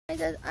I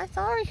said, I'm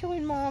sorry,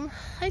 human mom.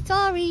 I'm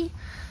sorry.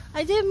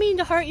 I didn't mean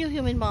to hurt you,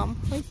 human mom.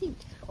 I think.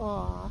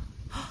 Aw.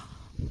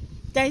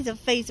 There's a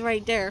face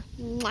right there.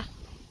 Mwah.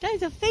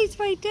 There's a face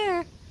right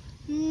there.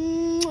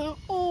 Mwah.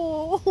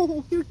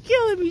 Oh, you're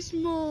killing me,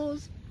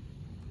 Smalls.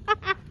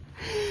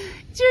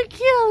 You're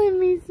killing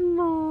me,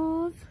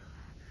 Smalls.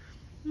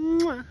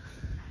 Mwah.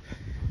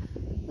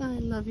 I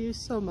love you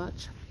so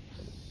much.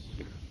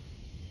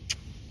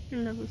 I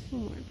love you so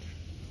much.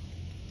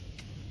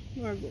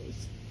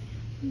 Argos.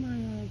 My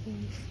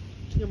Argos.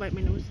 She can bite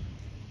my nose.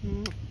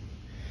 Mwah.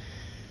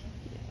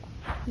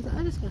 Yeah.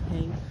 I'm just gonna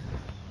hang.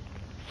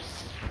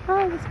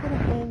 I'm just gonna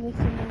hang with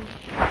the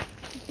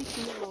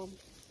human mom.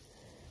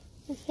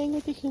 Let's hang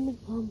with the human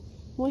mom.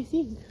 What do you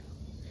think?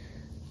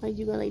 Are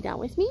you gonna lay down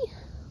with me?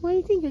 What do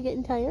you think? You're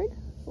getting tired?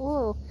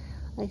 Oh,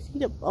 I see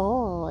the.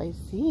 Oh, I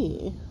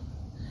see.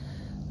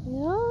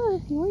 Yeah,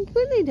 you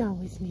can lay down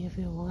with me if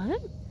you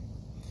want.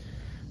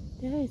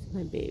 There's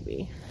my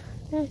baby.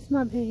 There's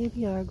my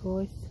baby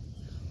Argos.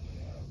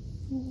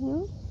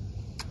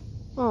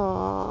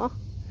 Aww.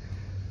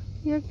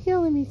 You're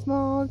killing me,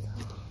 Smalls.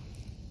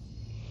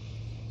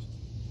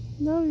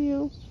 Love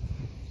you.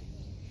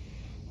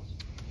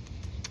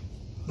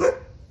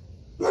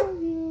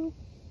 Love you.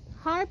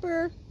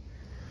 Harper.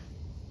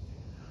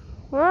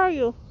 Where are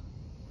you?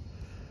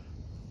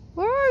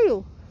 Where are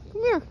you?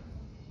 Come here.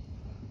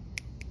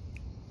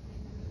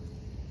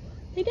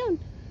 Lay down.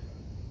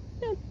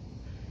 Down.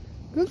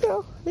 Good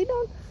girl. Lay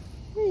down.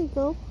 There you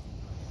go.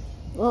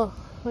 Oh,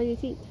 what do you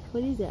think?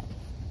 What is that?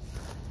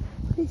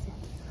 What is that?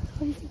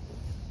 What do you think?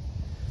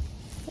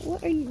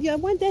 What are you? Yeah, I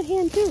want that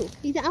hand too.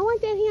 I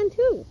want that hand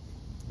too.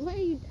 What are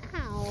you?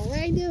 Ow! What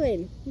are you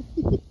doing?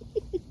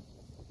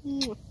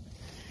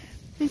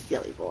 This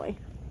silly boy.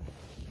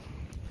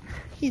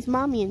 He's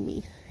mommy and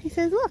me. He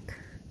says, "Look,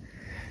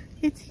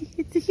 it's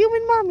a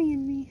human mommy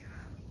and me."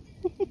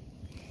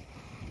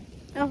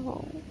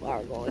 Oh,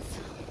 Argos,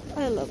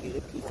 I love you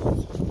to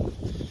pieces.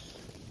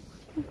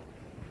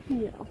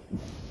 Yeah.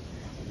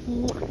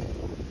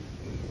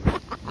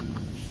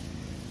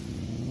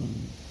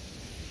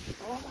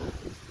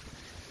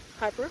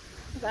 Harper,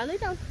 you gotta lay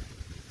down.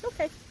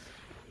 Okay.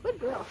 Good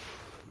girl.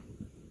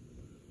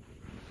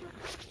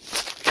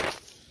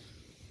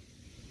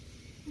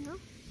 No?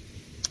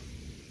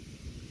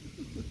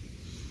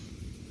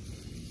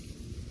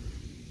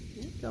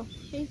 There you go.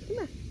 Hey, come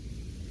here.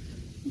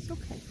 It's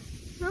okay.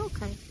 You're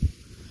okay.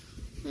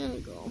 There you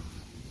go.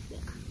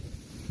 There.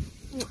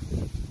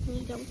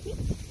 Lay down with me.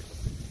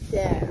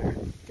 There.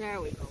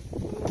 There we go.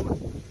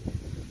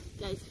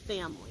 Guys,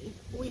 family.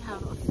 We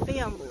have a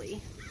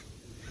family.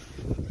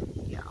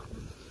 Yeah.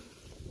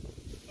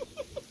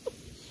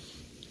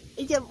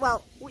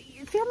 Well,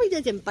 family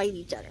doesn't bite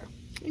each other.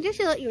 Just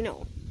to let you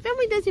know,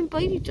 family doesn't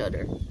bite each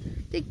other.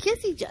 They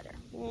kiss each other.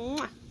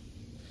 Mwah.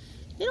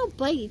 They don't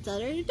bite each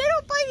other. They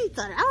don't bite each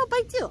other. I will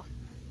bite you.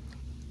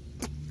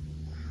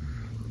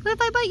 What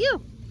if I bite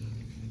you?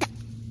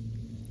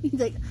 He's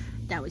like,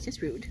 that was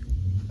just rude.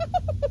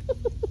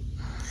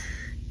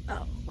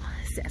 Oh,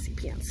 sassy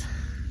pants.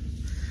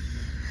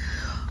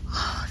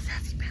 Oh,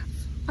 sassy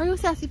pants. Are you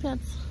sassy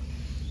pants?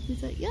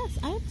 He's like, yes,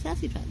 I have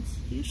sassy pants.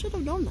 You should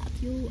have known that.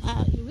 You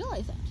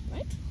realize that,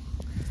 right?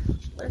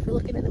 What if you're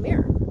looking in the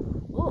mirror?